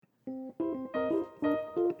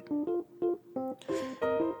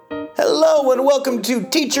Hello and welcome to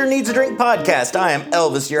Teacher Needs a Drink podcast. I am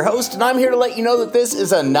Elvis, your host, and I'm here to let you know that this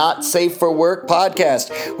is a not safe for work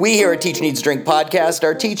podcast. We here at Teacher Needs a Drink podcast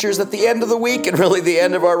are teachers at the end of the week and really the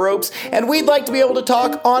end of our ropes, and we'd like to be able to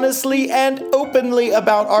talk honestly and openly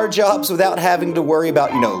about our jobs without having to worry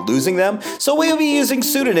about, losing them. So we'll be using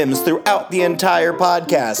pseudonyms throughout the entire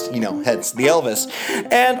podcast, hence the Elvis.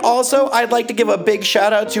 And also, I'd like to give a big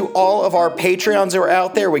shout out to all of our Patreons who are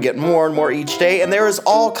out there. We get more and more each day, and there is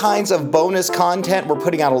all kinds of bonus content. We're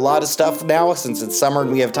putting out a lot of stuff now since it's summer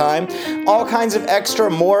and we have time. All kinds of extra,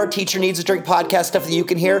 more Teacher Needs a Drink podcast stuff that you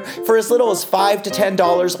can hear for as little as $5 to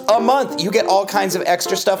 $10 a month. You get all kinds of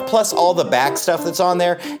extra stuff, plus all the back stuff that's on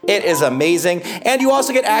there. It is amazing. And you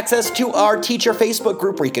also get access to our teacher Facebook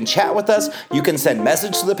group where you can chat with us. You can send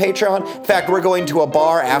messages to the Patreon. In fact, we're going to a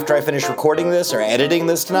bar after I finish recording this or editing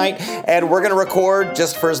this tonight, and we're going to record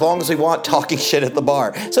just for as long as we want talking shit at the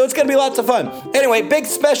bar. So it's going to be lots of fun. Anyway, big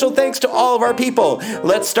special thanks to all of our people.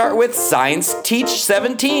 Let's start with Science Teach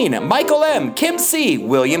 17, Michael M, Kim C,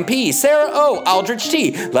 William P, Sarah O, Aldrich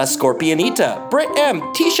T, La Scorpionita, Britt M,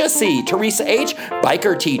 Tisha C, Teresa H,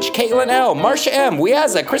 Biker Teach, Caitlin L, Marcia M,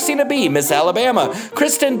 Wiaza, Christina B, Miss Alabama,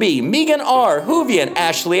 Kristen B, Megan R, Huvian,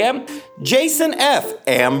 Ashley M, Jason F,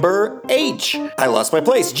 Amber H, I lost my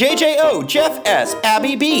place, JJO, Jeff S,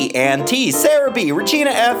 Abby B, Ann T, Sarah B,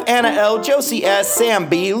 Regina F, Anna L, Josie S, Sam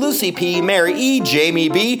B, Lucy P, Mary E, Jamie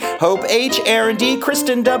B, Hope H, Aaron D,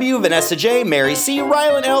 Kristen W, Vanessa J, Mary C,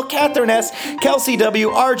 Rylan L, Catherine S, Kelsey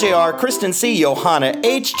W, RJR, Kristen C, Johanna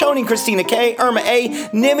H, Tony Christina K, Irma A,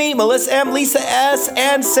 Nimi, Melissa M, Lisa S,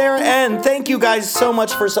 and Sarah N. Thank you guys so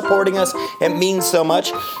much for supporting us. It means so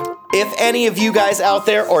much. If any of you guys out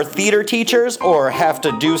there are theater teachers or have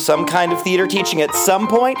to do some kind of theater teaching at some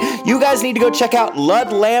point, you guys need to go check out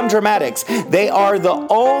Ludlam Dramatics. They are the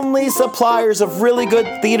only suppliers of really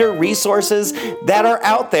good theater resources that are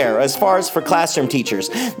out there as far as for classroom teachers.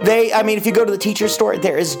 If you go to the teacher store,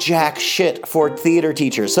 there is jack shit for theater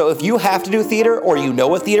teachers. So if you have to do theater or you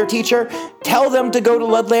know a theater teacher, tell them to go to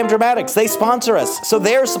Ludlam Dramatics. They sponsor us, so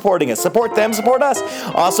they're supporting us. Support them, support us.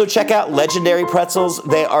 Also check out Legendary Pretzels.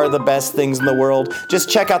 They are the best things in the world. Just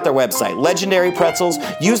check out their website, Legendary Pretzels.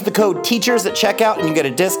 Use the code TEACHERS at checkout and you get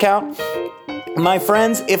a discount. My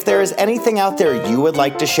friends, if there is anything out there you would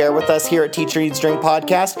like to share with us here at Teacher Needs a Drink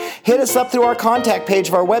Podcast, hit us up through our contact page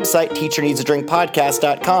of our website,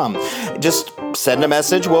 teacherneedsadrinkpodcast.com. Just send a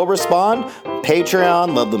message, we'll respond.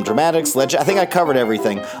 Patreon, Ludlam Dramatics, I think I covered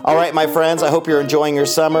everything. All right, my friends, I hope you're enjoying your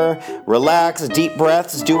summer. Relax, deep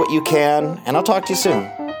breaths, do what you can, and I'll talk to you soon.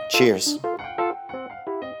 Cheers.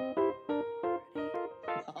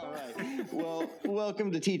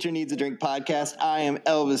 Welcome to Teacher Needs a Drink podcast. I am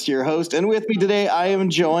Elvis, your host, and with me today I am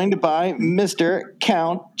joined by Mr.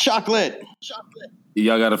 Count Chocolate.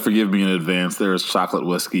 Y'all got to forgive me in advance. There is chocolate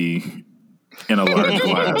whiskey in a large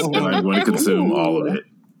glass, and I'm going to consume all of it.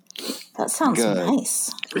 That sounds nice.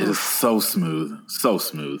 It is so smooth.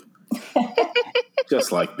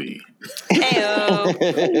 Just like me.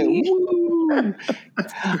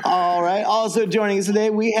 All right. Also joining us today,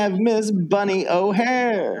 we have Miss Bunny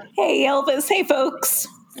O'Hare. Hey, Elvis. Hey, folks.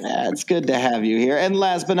 It's good to have you here. And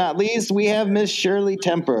last but not least, we have Miss Shirley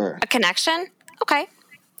Temper. A connection? Okay.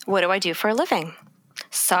 What do I do for a living?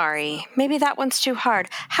 Sorry, maybe that one's too hard.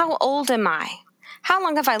 How old am I? How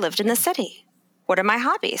long have I lived in the city? What are my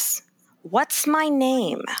hobbies? What's my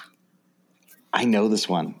name? I know this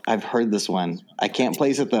one. I've heard this one. I can't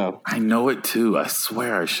place it, though. I know it, too. I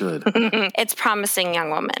swear I should. It's Promising Young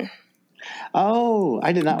Woman. Oh,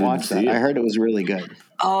 I did not watch that. I heard it was really good.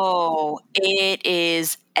 Oh, it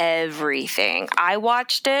is everything. I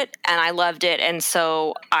watched it, and I loved it, and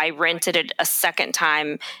so I rented it a second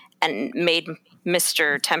time and made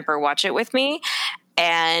Mr. Temper watch it with me.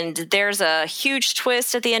 And there's a huge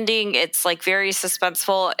twist at the ending. It's like very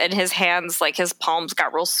suspenseful, and his hands, like his palms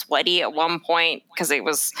got real sweaty at one point because it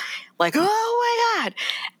was like, oh my God.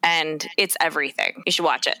 And it's everything. You should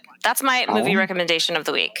watch it. That's my movie recommendation of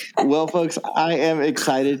the week. Well, folks, I am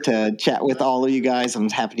excited to chat with all of you guys. I'm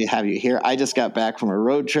happy to have you here. I just got back from a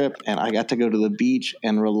road trip, and I got to go to the beach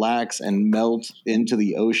and relax and melt into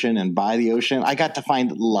the ocean and by the ocean. I got to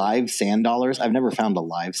find live sand dollars. I've never found a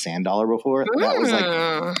live sand dollar before. That was like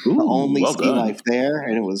the only ski life there,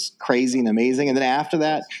 and it was crazy and amazing. And then after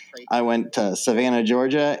that, I went to Savannah,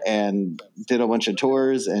 Georgia, and did a bunch of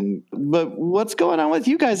tours. But what's going on with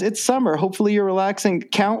you guys? It's summer. Hopefully you're relaxing.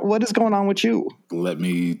 Count, what is going on with you? Let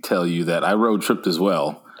me tell you that I road tripped as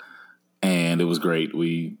well, and it was great.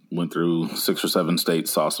 We went through 6 or 7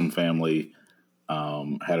 states, saw some family,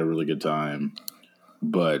 had a really good time.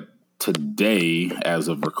 But today, as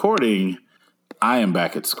of recording, I am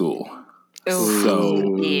back at school. Ooh.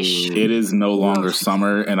 So it is no longer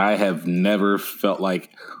summer, and I have never felt like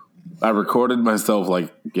I recorded myself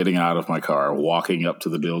like getting out of my car, walking up to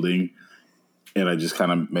the building, and I just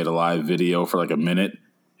kind of made a live video for like a minute,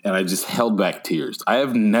 and I just held back tears. I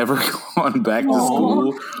have never gone back to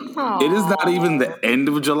school. Aww. It is not even the end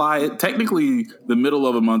of July. Technically, the middle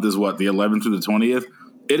of a month is what, the 11th through the 20th?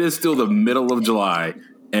 It is still the middle of July,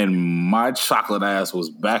 and my chocolate ass was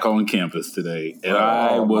back on campus today, and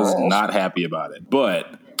I was not happy about it.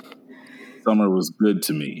 But summer was good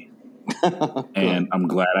to me, and I'm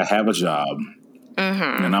glad I have a job,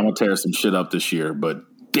 and I'm going to tear some shit up this year, but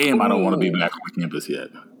damn, I don't want to be back on campus yet.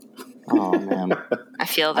 Oh, man. I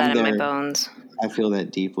feel that in my bones. I feel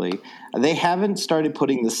that deeply. They haven't started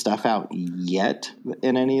putting the stuff out yet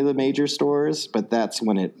in any of the major stores, but that's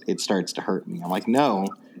when it starts to hurt me. I'm like, no,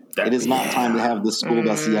 it is not time to have the school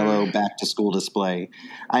bus yellow back to school display.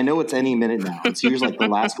 I know it's any minute now. It's usually like the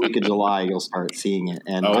last week of July you'll start seeing it,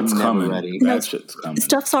 and I'm never ready. That shit's coming.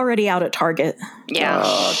 Stuff's already out at Target. Yeah.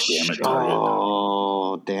 Oh, damn it, Target.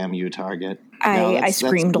 Oh, damn you, Target. I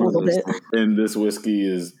screamed a little bit. And this whiskey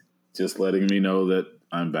is just letting me know that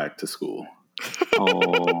I'm back to school.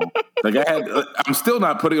 Oh, like I'm still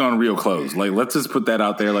not putting on real clothes. Like, let's just put that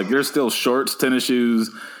out there. Like, there's still shorts, tennis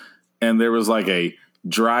shoes, and there was like a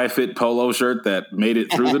dry fit polo shirt that made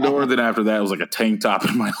it through the door. Then after that, it was like a tank top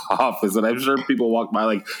in my office, and I'm sure people walk by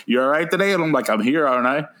like, "You all right today?" And I'm like, "I'm here, aren't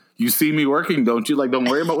I? You see me working, don't you? Like, don't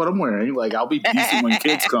worry about what I'm wearing. Like, I'll be decent when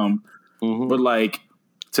kids come." But like,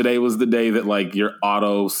 today was the day that like your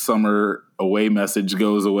auto summer away message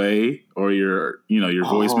goes away, or your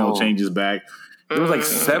voicemail changes back. There was like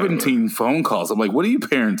 17 phone calls. I'm like, what are you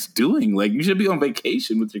parents doing? Like, you should be on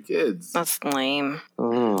vacation with your kids. That's lame.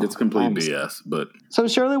 It's complete BS. But so,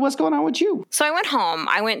 Shirley, what's going on with you? So I went home.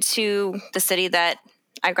 I went to the city that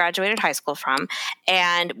I graduated high school from,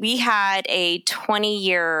 and we had a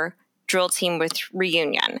 20-year drill team with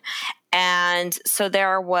reunion. And so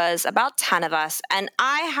there was about 10 of us, and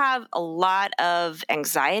I have a lot of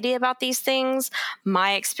anxiety about these things.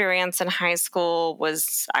 My experience in high school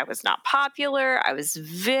was I was not popular. I was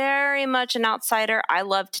very much an outsider. I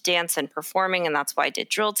loved dance and performing, and that's why I did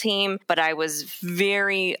drill team. But I was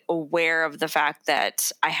very aware of the fact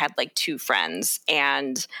that I had like 2 friends,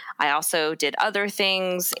 and I also did other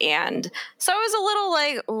things. And so I was a little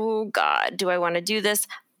like, oh, God, do I want to do this?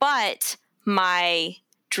 But my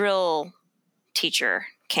drill teacher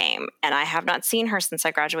came, and I have not seen her since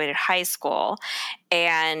I graduated high school.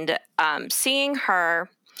 And seeing her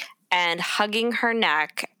and hugging her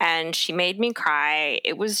neck, and she made me cry.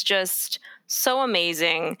 It was just so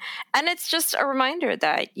amazing. And it's just a reminder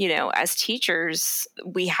that, as teachers,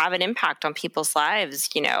 we have an impact on people's lives.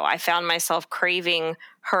 I found myself craving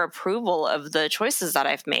her approval of the choices that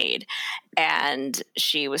I've made. And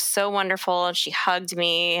she was so wonderful, and she hugged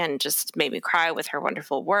me and just made me cry with her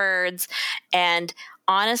wonderful words. And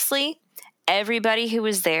honestly, everybody who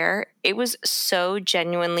was there, it was so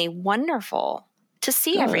genuinely wonderful to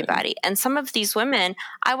see everybody. And some of these women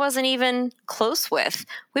I wasn't even close with.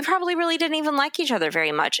 We probably really didn't even like each other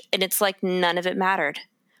very much. And it's like none of it mattered.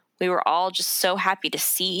 We were all just so happy to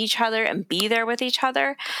see each other and be there with each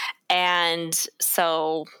other. And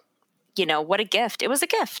so, what a gift. It was a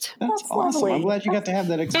gift. That's awesome. Lovely. I'm glad you got to have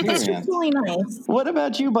that experience. That's really nice. What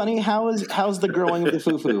about you, Bunny? How's the growing of the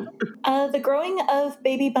fufu? The growing of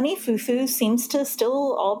baby bunny fufu seems to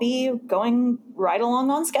still all be going right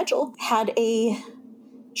along on schedule. Had a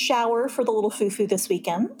shower for the little fufu this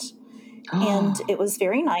weekend, and it was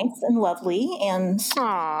very nice and lovely, and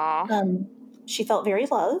she felt very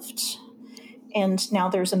loved. And now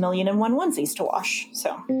there's 1,000,001 onesies to wash.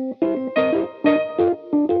 So.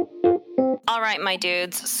 All right, my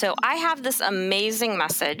dudes. So I have this amazing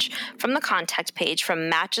message from the contact page from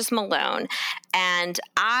Matches Malone, and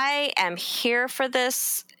I am here for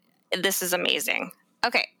this. This is amazing.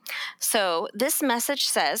 Okay, so this message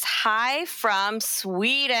says, "Hi from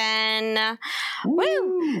Sweden."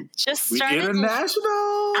 Woo! Just started. International.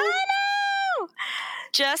 I know.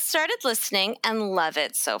 Just started listening and love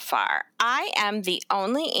it so far. I am the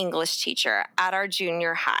only English teacher at our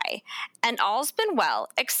junior high, and all's been well,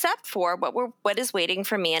 except for what is waiting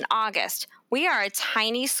for me in August. We are a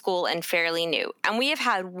tiny school and fairly new, and we have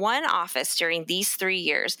had one office during these 3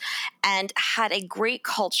 years and had a great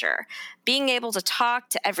culture, being able to talk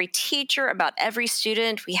to every teacher about every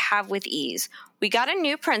student we have with ease. We got a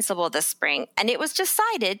new principal this spring, and it was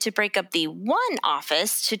decided to break up the one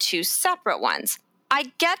office to 2 separate ones.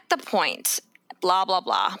 I get the point, blah, blah,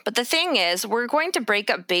 blah. But the thing is, we're going to break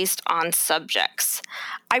up based on subjects.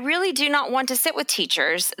 I really do not want to sit with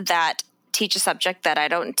teachers that teach a subject that I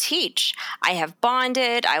don't teach. I have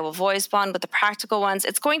bonded. I will voice bond with the practical ones.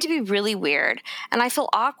 It's going to be really weird. And I feel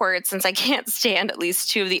awkward since I can't stand at least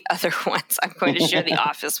two of the other ones I'm going to share the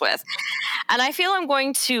office with. And I feel I'm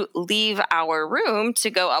going to leave our room to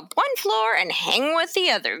go up one floor and hang with the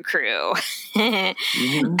other crew.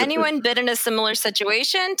 Anyone been in a similar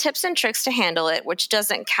situation? Tips and tricks to handle it, which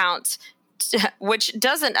doesn't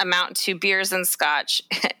amount to beers and scotch.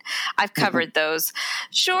 I've covered those.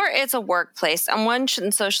 Sure, it's a workplace, and one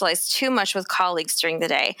shouldn't socialize too much with colleagues during the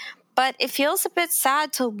day, but it feels a bit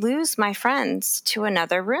sad to lose my friends to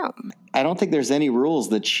another room. I don't think there's any rules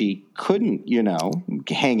that she couldn't,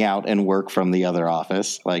 hang out and work from the other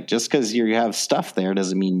office. Like, just because you have stuff there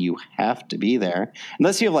doesn't mean you have to be there.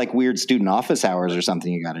 Unless you have, like, weird student office hours or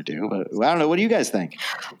something you got to do. But I don't know. What do you guys think?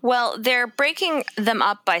 Well, they're breaking them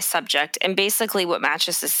up by subject. And basically what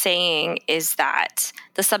Matches is saying is that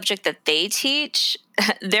the subject that they teach,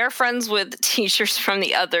 they're friends with teachers from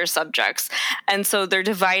the other subjects. And so they're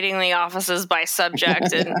dividing the offices by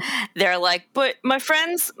subject. And they're like, but my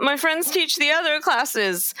friends teach the other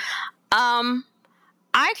classes.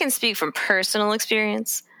 I can speak from personal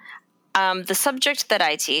experience. The subject that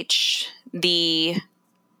I teach, the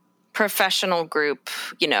professional group,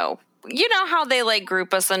 you know how they like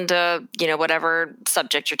group us into, whatever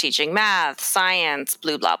subject you're teaching, math, science,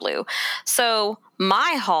 blue, blah, blue. So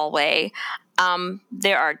my hallway,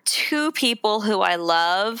 there are two people who I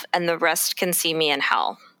love and the rest can see me in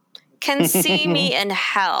hell.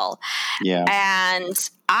 Yeah. And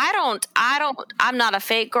I'm not a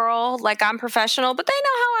fake girl. Like, I'm professional, but they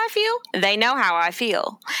know how I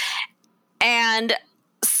feel. And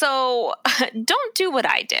so don't do what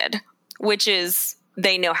I did, which is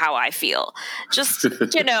they know how I feel. Just,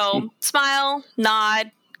 smile,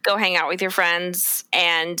 nod, go hang out with your friends,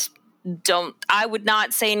 and I would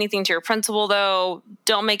not say anything to your principal, though.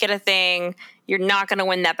 Don't make it a thing. You're not going to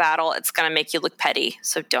win that battle. It's going to make you look petty.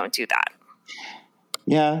 So don't do that.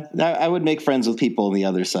 Yeah, I would make friends with people in the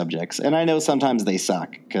other subjects. And I know sometimes they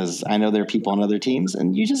suck because I know there are people on other teams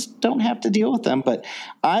and you just don't have to deal with them. But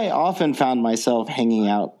I often found myself hanging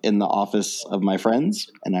out in the office of my friends,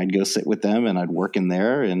 and I'd go sit with them and I'd work in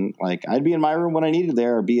there. And like, I'd be in my room when I needed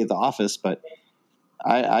there or be at the office, but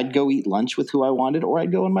I'd go eat lunch with who I wanted, or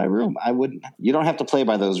I'd go in my room. You don't have to play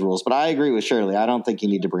by those rules, but I agree with Shirley. I don't think you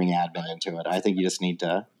need to bring admin into it. I think you just need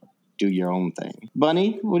to do your own thing.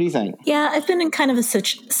 Bunny, what do you think? Yeah, I've been in kind of a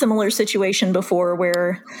similar situation before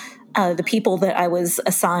where the people that I was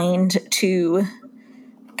assigned to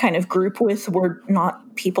kind of group with were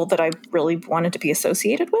not people that I really wanted to be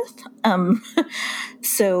associated with.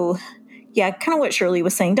 So, yeah, kind of what Shirley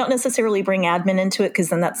was saying. Don't necessarily bring admin into it, because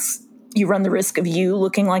then you run the risk of you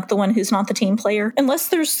looking like the one who's not the team player. Unless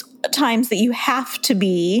there's times that you have to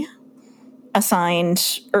be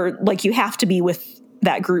assigned, or like you have to be with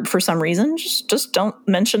that group for some reason, just don't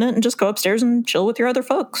mention it and just go upstairs and chill with your other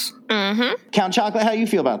folks. Mm-hmm. Count Chocolate, how do you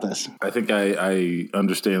feel about this? I think I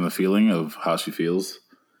understand the feeling of how she feels.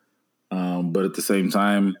 But at the same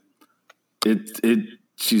time,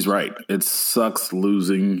 she's right. It sucks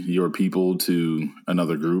losing your people to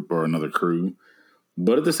another group or another crew.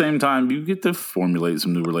 But at the same time, you get to formulate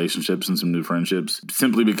some new relationships and some new friendships.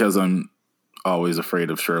 Simply because I'm always afraid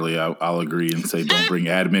of Shirley, I'll agree and say don't bring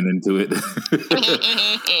admin into it.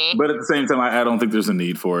 But at the same time, I don't think there's a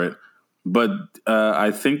need for it. But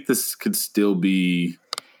I think this could still be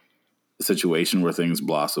a situation where things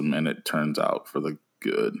blossom and it turns out for the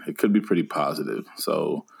good. It could be pretty positive.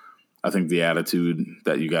 So I think the attitude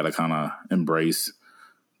that you got to kind of embrace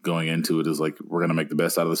going into it is like, we're going to make the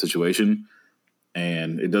best out of the situation.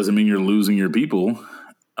 And it doesn't mean you're losing your people,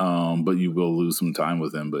 but you will lose some time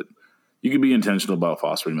with them. But you can be intentional about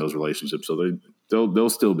fostering those relationships, so they'll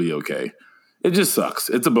still be okay. It just sucks.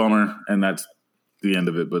 It's a bummer, and that's the end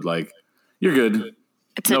of it. But like, you're good.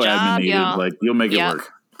 It's no a job, y'all. Like, you'll make it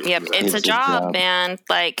work. Yep, it's a job, man.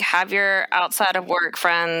 Like, have your outside of work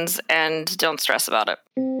friends, and don't stress about it.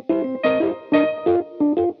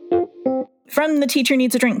 From the Teacher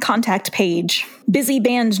Needs a Drink contact page, Busy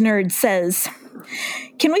Band Nerd says,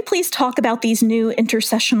 "Can we please talk about these new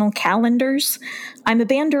intersessional calendars? I'm a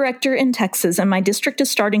band director in Texas, and my district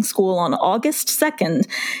is starting school on August 2nd,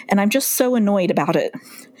 and I'm just so annoyed about it.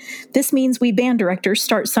 This means we band directors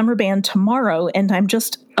start summer band tomorrow, and I'm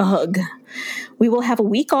just ugh. We will have a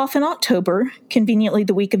week off in October, conveniently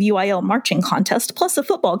the week of UIL marching contest, plus a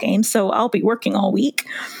football game, so I'll be working all week,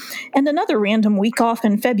 and another random week off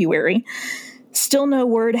in February. Still no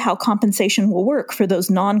word how compensation will work for those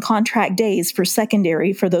non-contract days for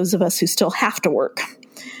secondary for those of us who still have to work.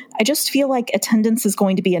 I just feel like attendance is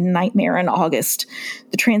going to be a nightmare in August.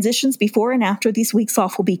 The transitions before and after these weeks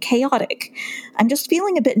off will be chaotic. I'm just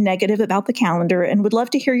feeling a bit negative about the calendar and would love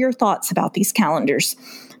to hear your thoughts about these calendars.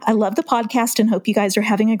 I love the podcast and hope you guys are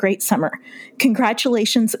having a great summer.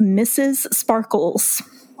 Congratulations, Mrs. Sparkles.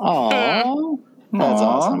 Aww. That's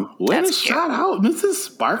awesome. Way to That's cute. shout out Mrs.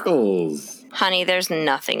 Sparkles. Honey, there's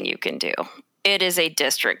nothing you can do. It is a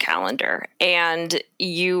district calendar, and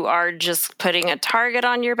you are just putting a target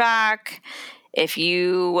on your back. If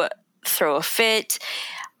you throw a fit,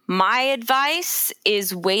 my advice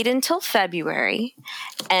is wait until February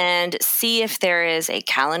and see if there is a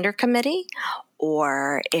calendar committee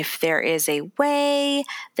or if there is a way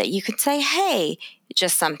that you could say, hey,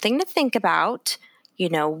 just something to think about,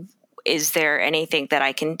 is there anything that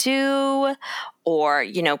I can do? Or,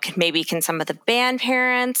 can some of the band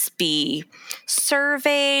parents be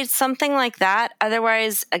surveyed? Something like that.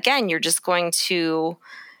 Otherwise, again, you're just going to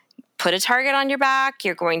put a target on your back.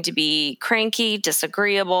 You're going to be cranky,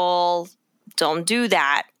 disagreeable. Don't do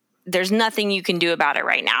that. There's nothing you can do about it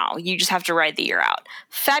right now. You just have to ride the year out.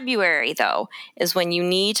 February, though, is when you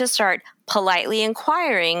need to start politely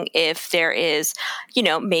inquiring if there is,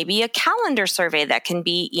 maybe a calendar survey that can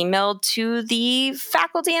be emailed to the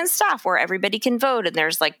faculty and staff where everybody can vote and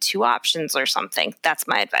there's like 2 options or something. That's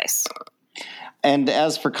my advice. And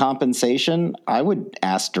as for compensation, I would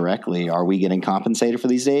ask directly, are we getting compensated for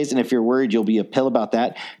these days? And if you're worried you'll be a pill about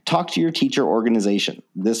that, talk to your teacher organization.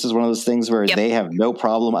 This is one of those things where they have no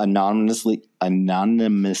problem They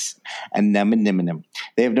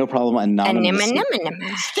have no problem anonymously.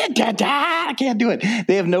 I can't do it.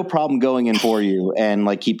 They have no problem going in for you and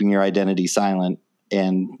like keeping your identity silent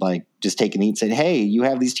and like just taking it and saying, hey, you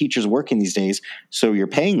have these teachers working these days, so you're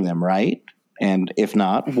paying them, right? And if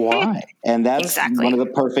not, why? And that's one of the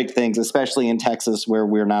perfect things, especially in Texas where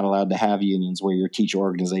we're not allowed to have unions, where your teacher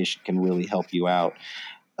organization can really help you out.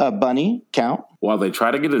 Bunny, count. While they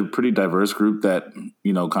try to get a pretty diverse group that,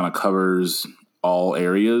 kind of covers all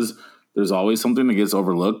areas, there's always something that gets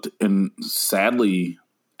overlooked. And sadly,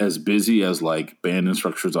 as busy as like band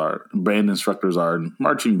instructors are, and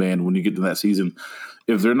marching band, when you get to that season,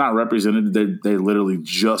 if they're not represented, they literally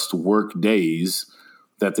just work days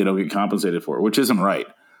that they don't get compensated for, which isn't right.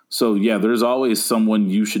 So yeah, there's always someone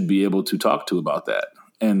you should be able to talk to about that.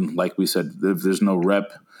 And like we said, if there's no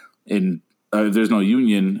rep there's no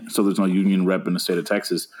union, so there's no union rep in the state of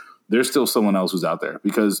Texas, there's still someone else who's out there,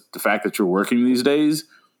 because the fact that you're working these days,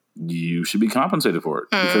 you should be compensated for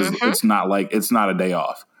it, because it's not a day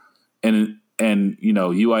off. And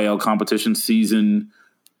UIL competition season,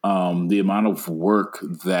 the amount of work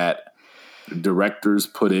that directors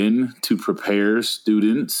put in to prepare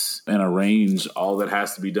students and arrange all that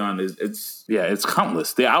has to be done it's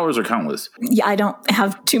countless. The hours are countless. Yeah, I don't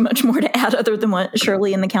have too much more to add other than what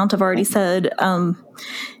Shirley and the Count have already said.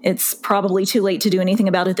 It's probably too late to do anything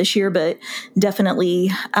about it this year, but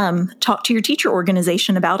definitely talk to your teacher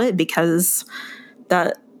organization about it, because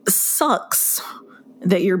that sucks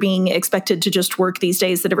that you're being expected to just work these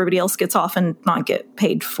days that everybody else gets off and not get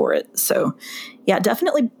paid for it. So yeah,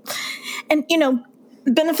 definitely. And,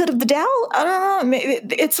 benefit of the doubt, I don't know, maybe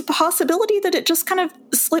it's a possibility that it just kind of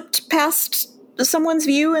slipped past someone's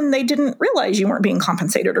view and they didn't realize you weren't being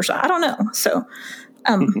compensated or something. I don't know. So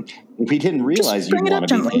if we didn't realize you want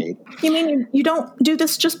to be paid. You mean you don't do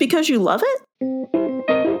this just because you love it?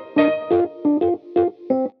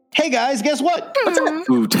 Hey guys, guess what? What's up?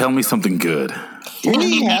 Ooh, tell me something good.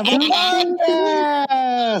 We have a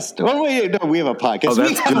podcast. Oh wait, no, we have a podcast. Oh,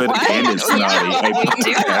 that's good. And it's naughty. We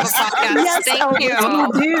do have a podcast. Yes, Thank you.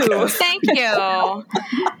 we do. Thank you.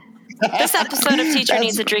 This episode of Teacher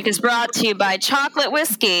Needs a Drink is brought to you by Chocolate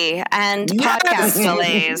Whiskey and podcast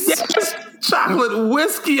delays. Yes, chocolate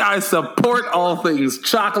whiskey. I support all things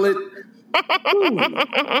chocolate.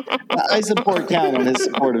 I support Count on his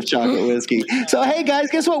support of chocolate whiskey. So, hey guys,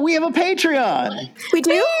 guess what? We have a Patreon. We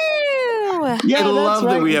do? Yeah, I love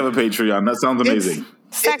right. that we have a Patreon. That sounds amazing.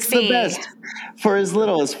 Sexy. It's the best. For as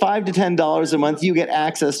little as $5 to $10 a month, you get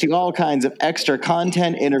access to all kinds of extra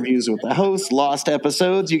content, interviews with the hosts, lost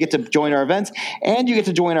episodes. You get to join our events, and you get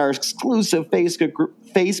to join our exclusive Facebook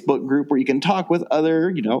group where you can talk with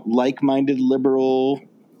other, like-minded liberal,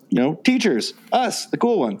 teachers, us, the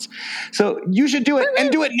cool ones. So you should do it,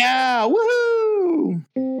 and do it now. Woohoo!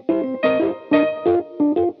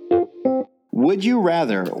 Would you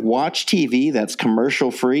rather watch TV that's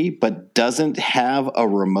commercial-free but doesn't have a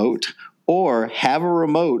remote, or have a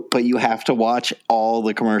remote but you have to watch all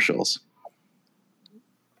the commercials?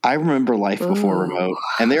 I remember life before remote.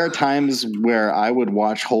 And there are times where I would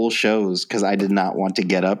watch whole shows because I did not want to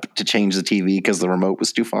get up to change the TV because the remote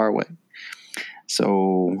was too far away.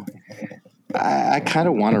 So I kind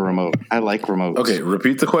of want a remote. I like remotes. Okay,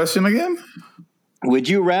 repeat the question again. Would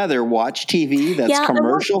you rather watch TV that's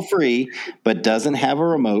commercial free but doesn't have a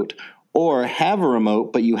remote, or have a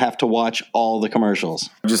remote but you have to watch all the commercials?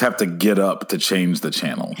 You just have to get up to change the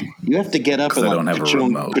channel. You have to get up and I don't have a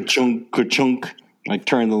remote. Ka-chunk, like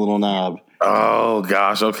turn the little knob. Oh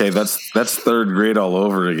gosh, okay, that's third grade all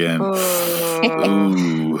over again.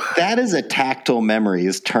 Ooh. That is a tactile memory,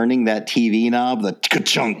 is turning that TV knob, the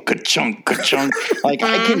ka-chunk, ka-chunk, ka-chunk. Like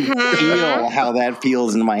I can feel how that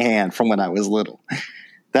feels in my hand from when I was little.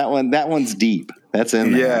 That one's deep. That's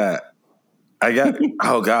in there. Yeah. I got,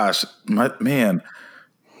 oh gosh, man,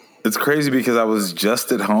 it's crazy because I was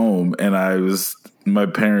just at home and my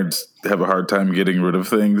parents have a hard time getting rid of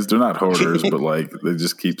things. They're not hoarders, but like they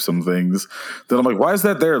just keep some things. Then I'm like, why is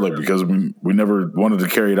that there? Like, because we never wanted to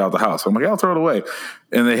carry it out the house. I'm like, I'll throw it away.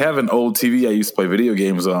 And they have an old TV I used to play video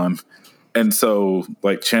games on. And so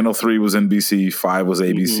like channel 3 was NBC, 5 was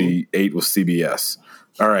ABC, 8 was CBS.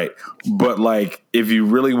 All right. But like, if you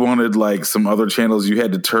really wanted like some other channels, you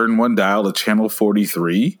had to turn one dial to channel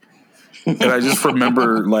 43. And I just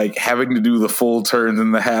remember like having to do the full turn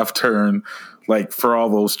and the half turn, like for all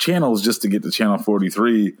those channels just to get to channel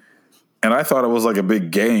 43. And I thought it was like a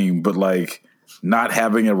big game, but like not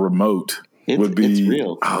having a remote would be, it's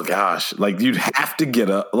real. Oh gosh. Like you'd have to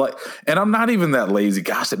get up, like, and I'm not even that lazy.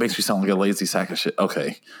 Gosh, it makes me sound like a lazy sack of shit.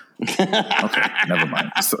 Okay. Okay, never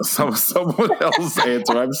mind. Someone else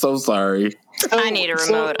answer. I'm so sorry. I need a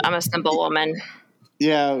remote. I'm a simple woman.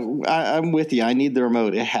 Yeah, I'm with you. I need the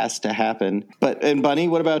remote. It has to happen. And Bunny,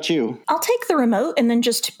 what about you? I'll take the remote and then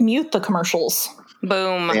just mute the commercials.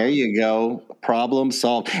 Boom. There you go. Problem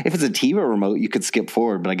solved. If it's a TiVo remote, you could skip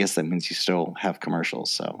forward, but I guess that means you still have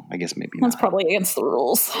commercials. So I guess maybe That's not. probably against the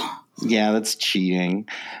rules. Yeah, that's cheating.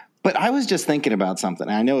 But I was just thinking about something.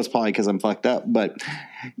 I know it's probably because I'm fucked up, but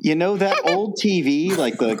you know that old TV,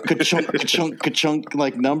 like the ka-chunk, ka-chunk, ka-chunk,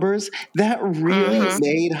 like numbers, that really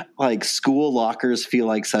made like school lockers feel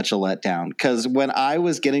like such a letdown. Because when I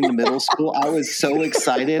was getting to middle school, I was so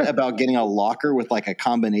excited about getting a locker with like a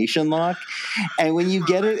combination lock. And when you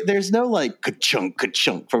get it, there's no like ka-chunk,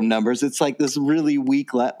 ka-chunk from numbers. It's like this really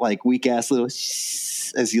weak ass little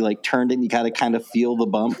as you like turned it and you gotta kind of feel the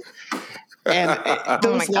bump. And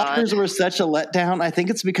those lockers were such a letdown. I think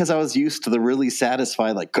it's because I was used to the really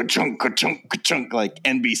satisfied, like, ka-chunk, ka-chunk, ka-chunk, like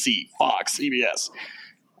NBC, Fox, CBS.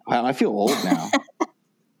 Wow, I feel old now.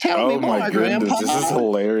 Tell me more, Grandpa. This is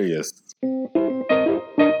hilarious.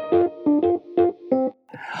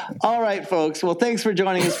 All right, folks. Well, thanks for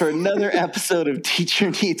joining us for another episode of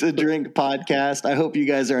Teacher Needs a Drink podcast. I hope you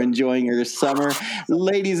guys are enjoying your summer.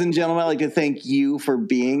 Ladies and gentlemen, I'd like to thank you for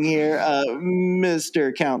being here.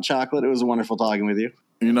 Mr. Count Chocolate, it was wonderful talking with you.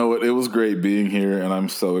 You know what? It was great being here, and I'm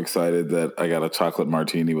so excited that I got a chocolate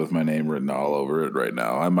martini with my name written all over it right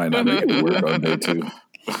now. I might not make it to work on day 2.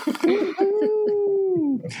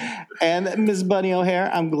 And Ms. Bunny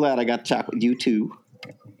O'Hare, I'm glad I got to talk with you too.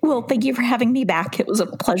 Well, thank you for having me back. It was a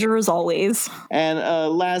pleasure as always. And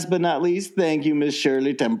last but not least, thank you, Miss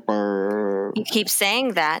Shirley Temper. You keep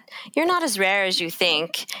saying that. You're not as rare as you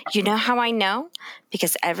think. You know how I know?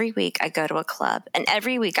 Because every week I go to a club, and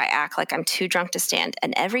every week I act like I'm too drunk to stand,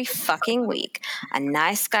 and every fucking week a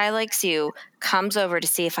nice guy like you comes over to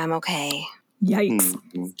see if I'm okay. Yikes.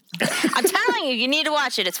 I'm telling you, you need to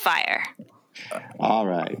watch it. It's fire. All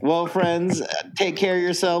right. Well, friends, take care of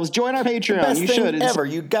yourselves. Join our Patreon. Best You thing should. ever.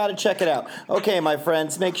 You got to check it out. Okay, my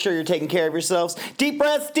friends, make sure you're taking care of yourselves. Deep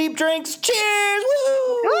breaths, deep drinks. Cheers!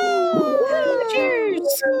 Woo!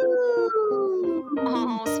 Cheers!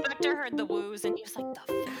 Oh, Spectre heard the woos and he was like, the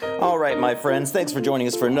fuck? All right, my friends, thanks for joining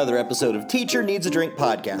us for another episode of Teacher Needs a Drink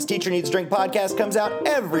podcast. Teacher Needs a Drink podcast comes out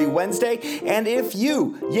every Wednesday, and if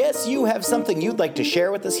you have something you'd like to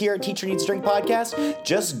share with us here at Teacher Needs a Drink podcast,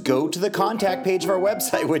 just go to the contact page of our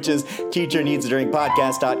website, which is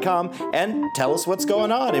teacherneedsadrinkpodcast.com, and tell us what's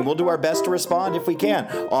going on, and we'll do our best to respond if we can.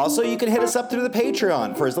 Also, you can hit us up through the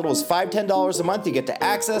Patreon. For as little as $5, $10 a month, you get to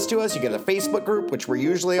access to us. You get a Facebook group, which we're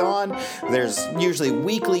usually on. There's usually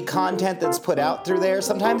weekly content that's put out through there.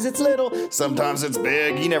 Sometimes it's little, sometimes it's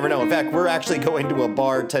big. You never know. In fact, we're actually going to a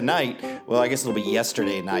bar tonight. Well, I guess it'll be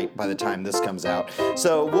yesterday night by the time this comes out.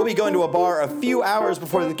 So we'll be going to a bar a few hours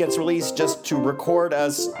before it gets released just to record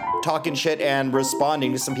us talking shit and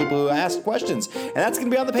responding to some people who asked questions. And that's going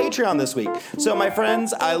to be on the Patreon this week. So my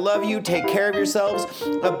friends, I love you. Take care of yourselves.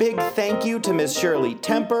 A big thank you to Miss Shirley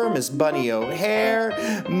Temper, Miss Bunny O'Hare,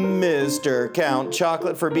 Mr. Count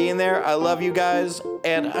Chocolate for being there. I love you guys,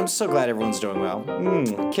 and I'm so glad everyone's doing well.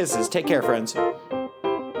 Kisses. Take care, friends.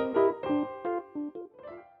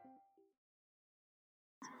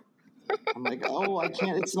 I'm like, oh, I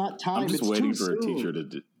can't. It's not time. I'm just it's waiting too for a soon. teacher to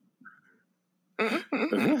do.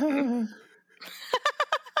 That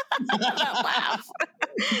laugh.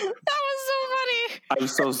 That was so funny. I'm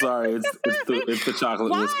so sorry. It's the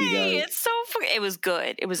chocolate whiskey, guys. It's so. It was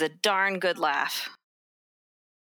good. It was a darn good laugh.